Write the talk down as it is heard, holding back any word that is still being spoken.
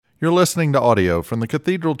You're listening to audio from the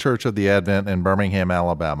Cathedral Church of the Advent in Birmingham,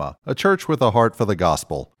 Alabama, a church with a heart for the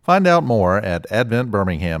gospel. Find out more at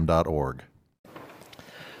adventbirmingham.org.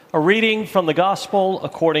 A reading from the Gospel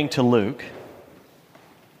according to Luke.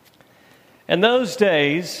 In those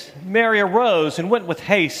days, Mary arose and went with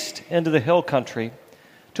haste into the hill country,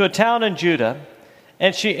 to a town in Judah,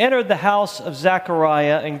 and she entered the house of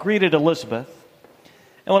Zechariah and greeted Elizabeth.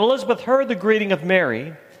 And when Elizabeth heard the greeting of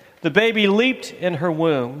Mary, the baby leaped in her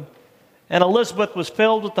womb, and Elizabeth was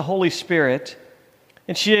filled with the Holy Spirit,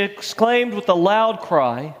 and she exclaimed with a loud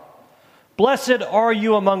cry, "Blessed are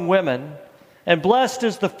you among women, and blessed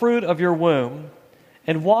is the fruit of your womb.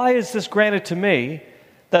 And why is this granted to me,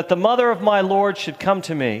 that the mother of my Lord should come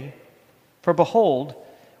to me? For behold,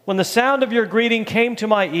 when the sound of your greeting came to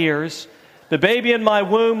my ears, the baby in my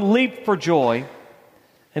womb leaped for joy.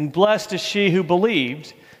 And blessed is she who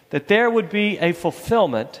believed that there would be a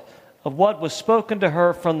fulfillment of what was spoken to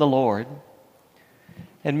her from the Lord."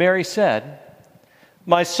 And Mary said,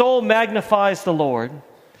 "My soul magnifies the Lord,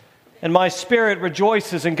 and my spirit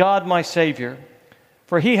rejoices in God my Savior,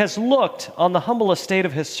 for he has looked on the humble estate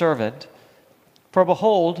of his servant. For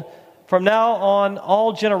behold, from now on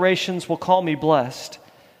all generations will call me blessed,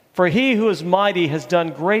 for he who is mighty has done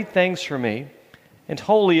great things for me, and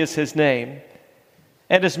holy is his name.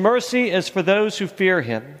 And his mercy is for those who fear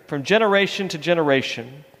him from generation to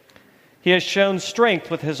generation. He has shown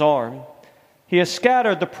strength with his arm. He has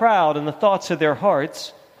scattered the proud in the thoughts of their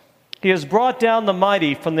hearts. He has brought down the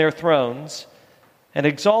mighty from their thrones and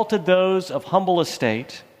exalted those of humble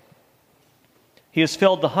estate. He has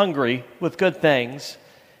filled the hungry with good things,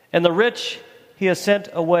 and the rich he has sent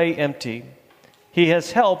away empty. He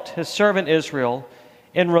has helped his servant Israel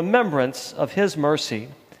in remembrance of his mercy,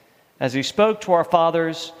 as he spoke to our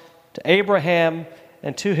fathers, to Abraham,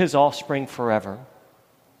 and to his offspring forever."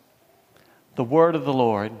 The word of the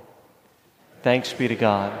Lord. Thanks be to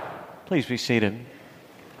God. Please be seated.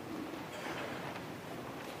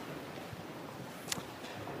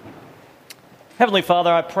 Heavenly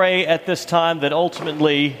Father, I pray at this time that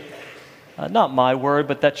ultimately, not my word,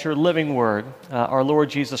 but that your living word, our Lord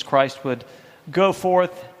Jesus Christ, would go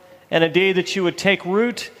forth, and indeed that you would take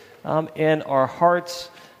root in our hearts,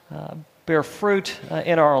 bear fruit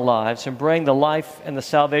in our lives, and bring the life and the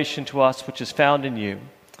salvation to us which is found in you.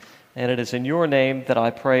 And it is in your name that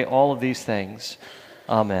I pray all of these things.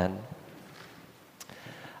 Amen.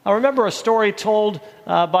 I remember a story told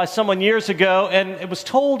by someone years ago, and it was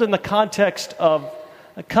told in the context of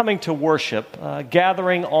coming to worship,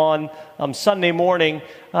 gathering on Sunday morning,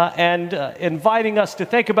 and inviting us to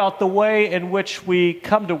think about the way in which we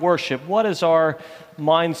come to worship. What is our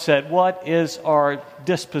mindset? What is our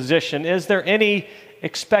disposition? Is there any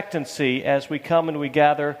expectancy as we come and we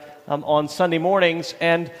gather on Sunday mornings?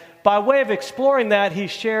 And by way of exploring that, he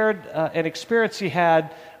shared an experience he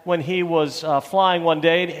had when he was flying one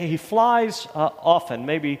day. He flies often.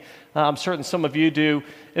 Maybe I'm certain some of you do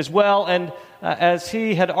as well. And as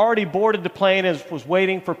he had already boarded the plane and was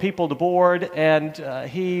waiting for people to board, and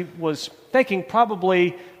he was thinking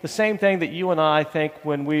probably the same thing that you and I think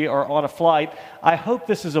when we are on a flight. I hope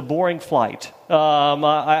this is a boring flight.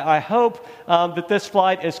 I hope that this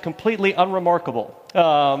flight is completely unremarkable,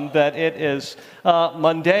 that it is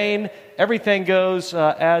mundane. Everything goes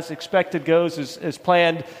as expected, goes as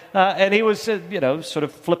planned. And he was, sort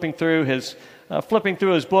of flipping through his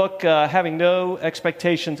book, having no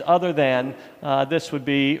expectations other than this would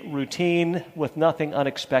be routine with nothing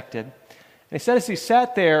unexpected. And he said as he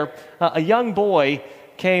sat there, a young boy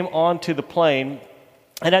came onto the plane,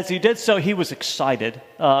 and as he did so, he was excited.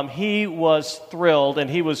 He was thrilled, and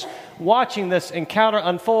he was watching this encounter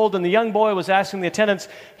unfold, and the young boy was asking the attendants,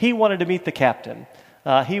 he wanted to meet the captain.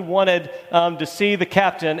 He wanted to see the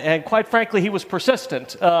captain, and quite frankly, he was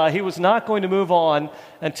persistent. He was not going to move on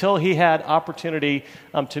until he had opportunity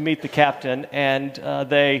to meet the captain. And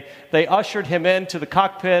they ushered him into the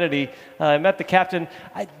cockpit, and he met the captain.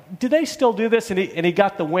 Did they still do this? And he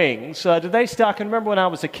got the wings. Did they still? I can remember when I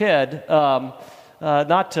was a kid.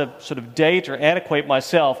 Not to sort of date or antiquate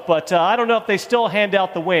myself, but I don't know if they still hand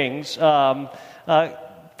out the wings.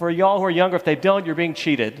 For y'all who are younger, if they don't, you're being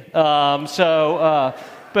cheated. But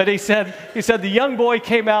he said the young boy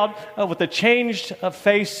came out with a changed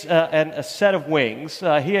face and a set of wings.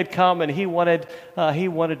 He had come and he wanted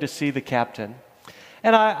to see the captain.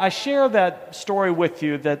 And I share that story with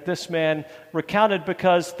you that this man recounted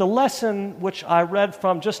because the lesson which I read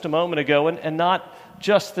from just a moment ago, and not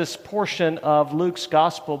just this portion of Luke's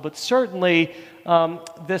gospel, but certainly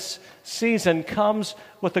this season comes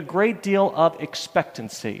with a great deal of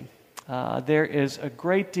expectancy. There is a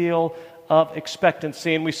great deal of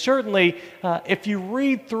expectancy. And we certainly, if you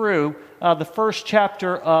read through the first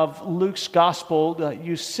chapter of Luke's gospel,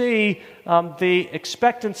 you see the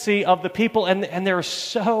expectancy of the people, and there are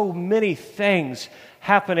so many things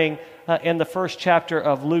happening in the first chapter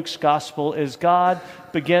of Luke's gospel as God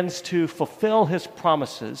begins to fulfill his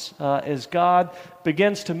promises, as God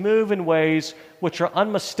begins to move in ways which are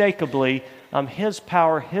unmistakably his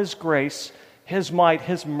power, his grace, his might,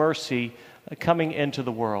 his mercy coming into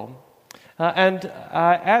the world. And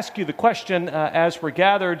I ask you the question as we're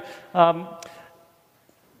gathered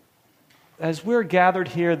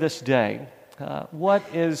here this day, what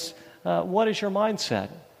is your mindset?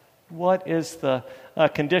 What is the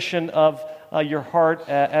condition of your heart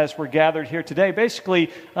as we're gathered here today? Basically,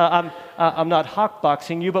 I'm not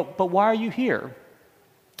hawkboxing you, but why are you here?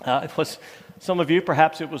 It was some of you,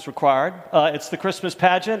 perhaps it was required. It's the Christmas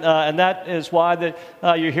pageant, and that is why that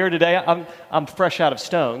you're here today. I'm fresh out of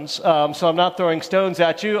stones, so I'm not throwing stones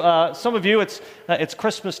at you. Some of you, it's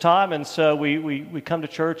Christmas time, and so we come to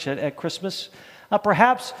church at Christmas.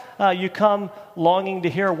 Perhaps you come longing to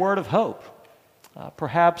hear a word of hope.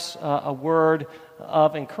 Perhaps a word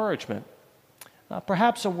of encouragement,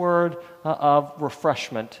 perhaps a word of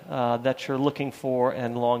refreshment that you're looking for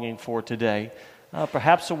and longing for today,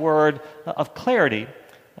 perhaps a word of clarity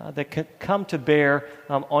that can come to bear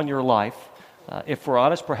on your life. If we're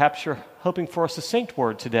honest, perhaps you're hoping for a succinct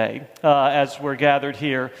word today as we're gathered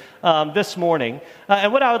here this morning.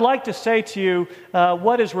 And what I would like to say to you,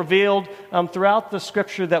 what is revealed throughout the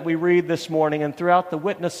scripture that we read this morning and throughout the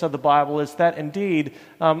witness of the Bible is that indeed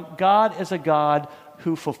God is a God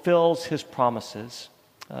who fulfills his promises.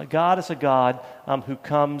 God is a God who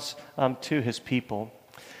comes to his people.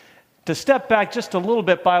 To step back just a little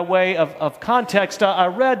bit by way of context, I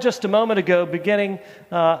read just a moment ago, beginning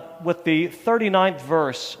with the 39th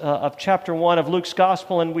verse of chapter 1 of Luke's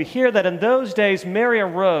Gospel, and we hear that in those days Mary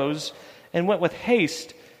arose and went with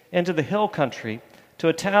haste into the hill country to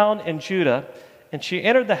a town in Judah, and she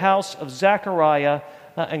entered the house of Zechariah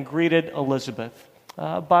and greeted Elizabeth.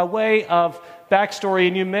 By way of backstory,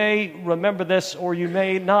 and you may remember this or you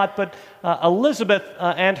may not, but Elizabeth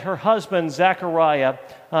and her husband Zechariah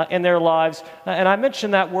in their lives, and I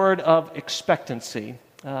mentioned that word of expectancy.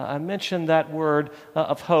 I mentioned that word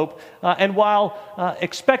of hope. And while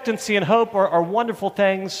expectancy and hope are wonderful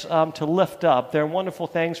things to lift up, they're wonderful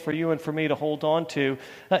things for you and for me to hold on to,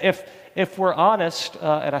 if we're honest,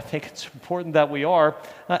 and I think it's important that we are,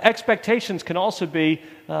 expectations can also be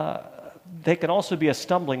a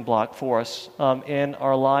stumbling block for us in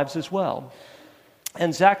our lives as well.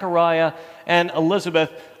 And Zechariah and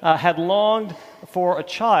Elizabeth had longed for a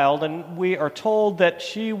child, and we are told that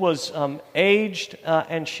she was aged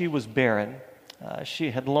and she was barren. She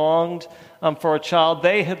had longed for a child.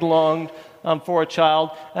 They had longed for a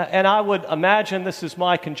child. And I would imagine, this is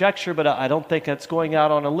my conjecture, but I don't think it's going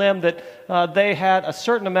out on a limb, that they had a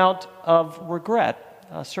certain amount of regret,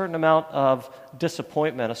 a certain amount of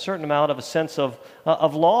disappointment, a certain amount of a sense of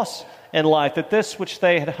loss in life, that this which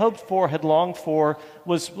they had hoped for, had longed for,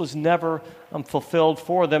 was never fulfilled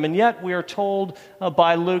for them. And yet we are told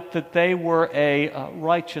by Luke that they were a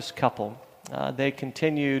righteous couple. They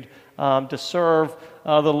continued to serve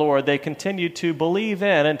the Lord. They continued to believe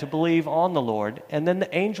in and to believe on the Lord. And then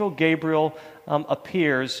the angel Gabriel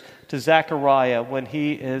appears to Zechariah when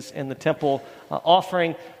he is in the temple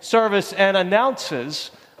offering service and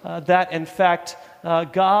announces that, in fact,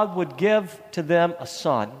 God would give to them a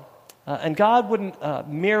son. And God wouldn't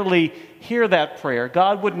merely hear that prayer.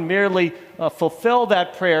 God wouldn't merely fulfill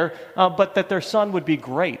that prayer, but that their son would be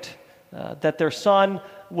great, that their son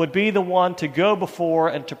would be the one to go before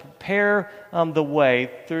and to prepare the way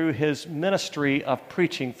through his ministry of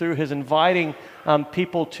preaching, through his inviting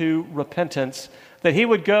people to repentance, that he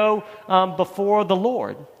would go before the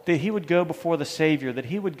Lord, that he would go before the Savior, that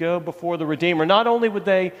he would go before the Redeemer. Not only would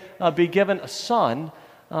they be given a son,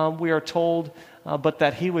 we are told, but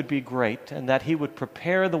that he would be great and that he would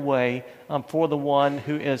prepare the way for the one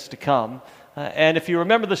who is to come. And if you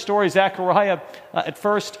remember the story, Zechariah at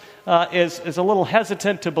first is a little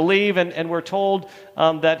hesitant to believe, and we're told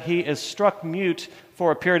that he is struck mute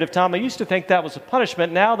for a period of time. I used to think that was a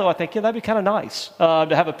punishment. Now, though, I think, that'd be kind of nice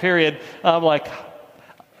to have a period like,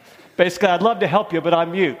 basically, I'd love to help you, but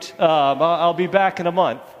I'm mute. I'll be back in a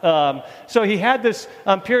month. So he had this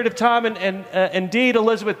period of time, and indeed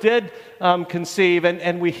Elizabeth did conceive,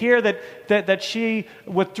 and we hear that she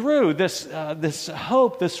withdrew this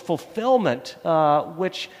hope, this fulfillment,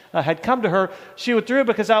 which had come to her. She withdrew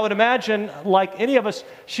because I would imagine, like any of us,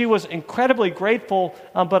 she was incredibly grateful,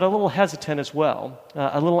 but a little hesitant as well,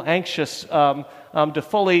 a little anxious to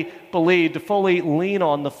fully believe, to fully lean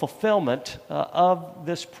on the fulfillment of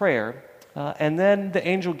this prayer. And then the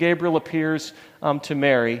angel Gabriel appears to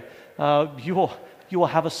Mary. You will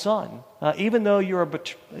have a son. Even though you are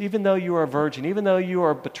a virgin, even though you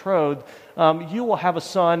are betrothed, you will have a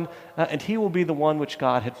son, and he will be the one which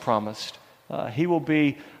God had promised. He will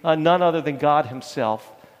be none other than God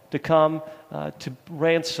himself, to come to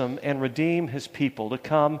ransom and redeem his people, to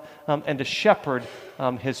come and to shepherd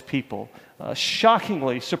his people.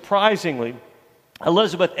 Shockingly, surprisingly,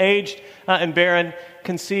 Elizabeth, aged and barren,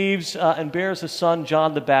 conceives and bears a son,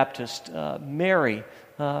 John the Baptist. Mary,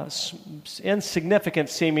 insignificant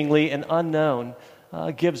seemingly and unknown,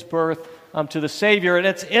 gives birth to the Savior. And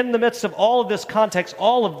it's in the midst of all of this context,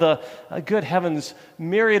 all of the good heavens,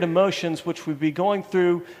 myriad emotions which we'd be going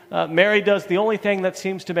through. Mary does the only thing that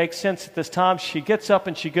seems to make sense at this time. She gets up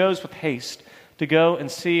and she goes with haste to go and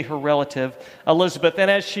see her relative Elizabeth. And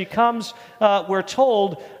as she comes, we're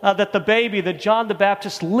told that the baby, that John the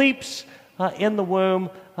Baptist, leaps in the womb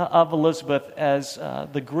of Elizabeth as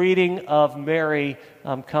the greeting of Mary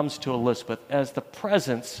comes to Elizabeth, as the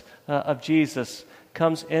presence of Jesus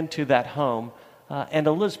comes into that home. And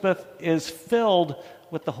Elizabeth is filled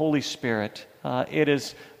with the Holy Spirit. It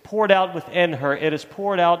is poured out within her. It is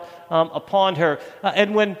poured out upon her.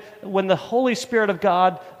 And when the Holy Spirit of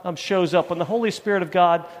God shows up, when the Holy Spirit of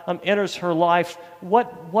God enters her life,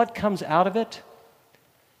 what comes out of it?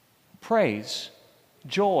 Praise,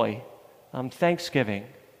 joy, thanksgiving.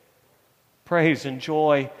 Praise and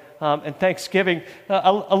joy and thanksgiving.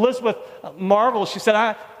 Elizabeth marvels. She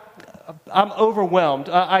said, I'm overwhelmed.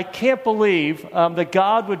 I can't believe that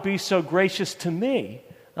God would be so gracious to me,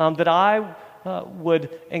 that I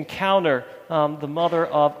would encounter the mother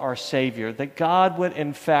of our Savior, that God would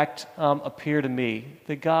in fact appear to me,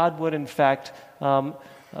 that God would in fact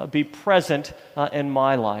be present in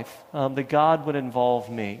my life, that God would involve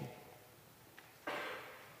me.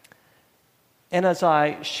 And as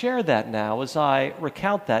I share that now, as I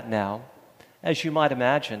recount that now, as you might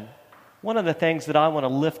imagine, one of the things that I want to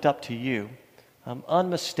lift up to you,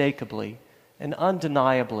 unmistakably and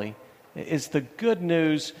undeniably, is the good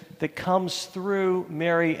news that comes through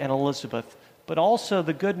Mary and Elizabeth, but also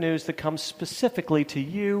the good news that comes specifically to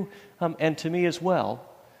you and to me as well.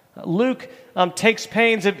 Luke takes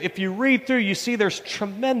pains. If you read through, you see there's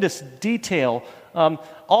tremendous detail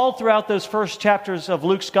all throughout those first chapters of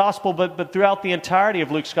Luke's Gospel, but throughout the entirety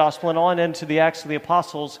of Luke's Gospel and on into the Acts of the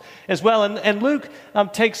Apostles as well. And Luke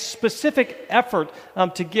takes specific effort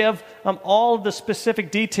to give all of the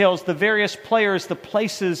specific details, the various players, the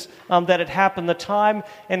places that it happened, the time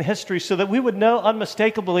and history, so that we would know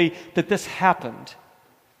unmistakably that this happened.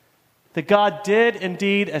 That God did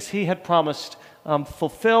indeed, as he had promised,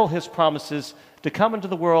 fulfill his promises to come into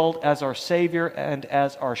the world as our Savior and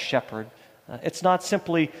as our shepherd. It's not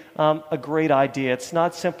simply a great idea. It's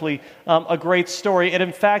not simply a great story. It,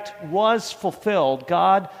 in fact, was fulfilled.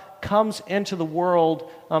 God comes into the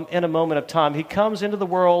world in a moment of time. He comes into the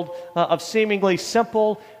world of seemingly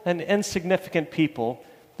simple and insignificant people,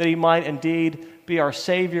 that he might indeed be our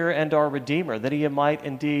Savior and our Redeemer, that he might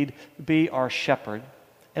indeed be our shepherd.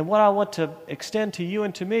 And what I want to extend to you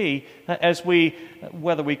and to me,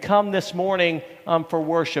 whether we come this morning for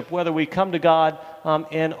worship, whether we come to God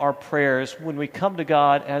in our prayers, when we come to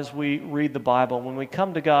God as we read the Bible, when we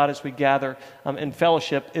come to God as we gather in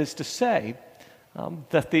fellowship, is to say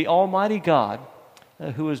that the Almighty God,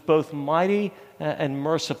 who is both mighty and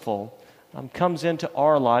merciful, comes into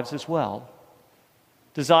our lives as well,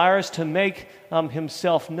 desires to make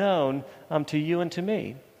himself known to you and to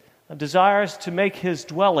me, desires to make his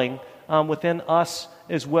dwelling within us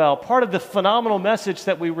as well. Part of the phenomenal message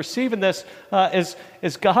that we receive in this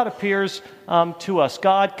is God appears to us.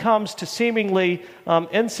 God comes to seemingly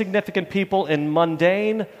insignificant people in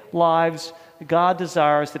mundane lives. God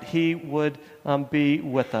desires that he would be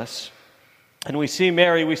with us. And we see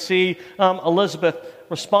Mary, we see Elizabeth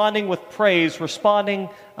responding with praise, responding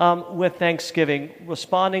with thanksgiving,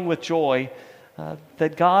 responding with joy,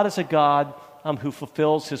 that God is a God who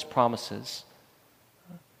fulfills his promises.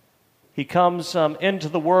 He comes into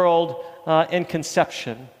the world in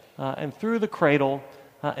conception and through the cradle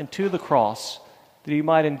and to the cross, that he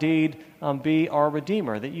might indeed be our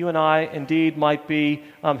Redeemer, that you and I indeed might be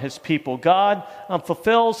his people. God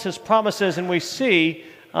fulfills his promises, and we see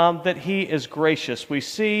that he is gracious. We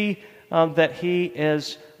see that he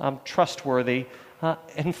is trustworthy.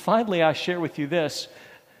 And finally, I share with you this.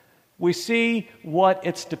 We see what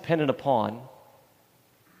it's dependent upon.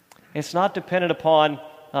 It's not dependent upon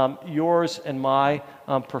yours and my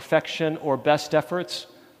perfection or best efforts.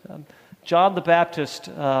 John the Baptist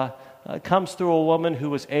comes through a woman who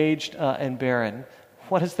was aged and barren.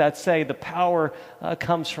 What does that say? The power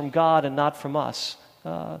comes from God and not from us.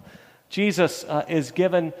 Jesus is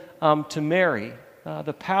given to Mary.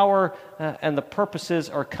 The power and the purposes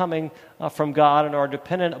are coming from God and are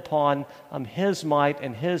dependent upon His might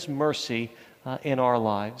and His mercy in our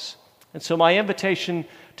lives. And so my invitation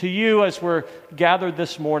to you as we're gathered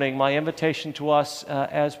this morning, my invitation to us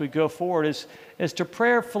as we go forward is to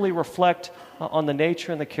prayerfully reflect on the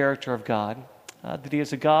nature and the character of God, that He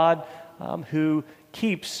is a God who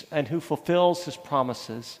keeps and who fulfills His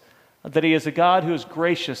promises, that He is a God who is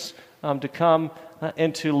gracious to come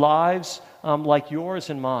into lives like yours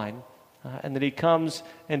and mine, and that He comes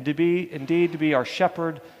and to be our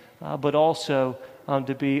shepherd, but also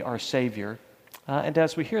to be our Savior. And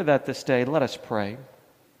as we hear that this day, let us pray.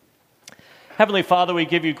 Heavenly Father, we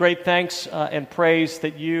give you great thanks and praise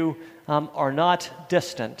that you are not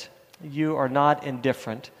distant, you are not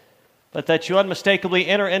indifferent, but that you unmistakably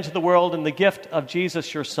enter into the world in the gift of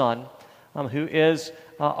Jesus, your Son, who is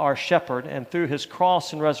our shepherd, and through His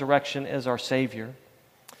cross and resurrection is our Savior.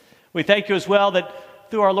 We thank you as well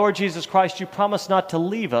that through our Lord Jesus Christ, you promise not to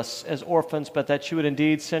leave us as orphans, but that you would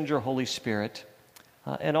indeed send your Holy Spirit.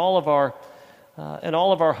 In all of our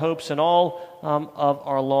hopes and all of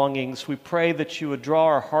our longings, we pray that you would draw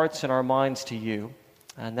our hearts and our minds to you,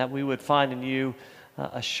 and that we would find in you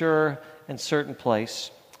a sure and certain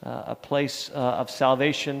place, a place of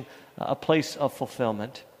salvation, a place of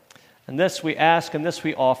fulfillment. And this we ask and this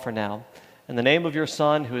we offer now, in the name of your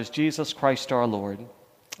Son, who is Jesus Christ our Lord.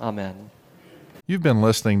 Amen. You've been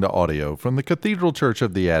listening to audio from the Cathedral Church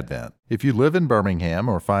of the Advent. If you live in Birmingham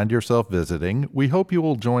or find yourself visiting, we hope you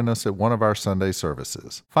will join us at one of our Sunday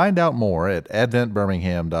services. Find out more at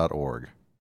adventbirmingham.org.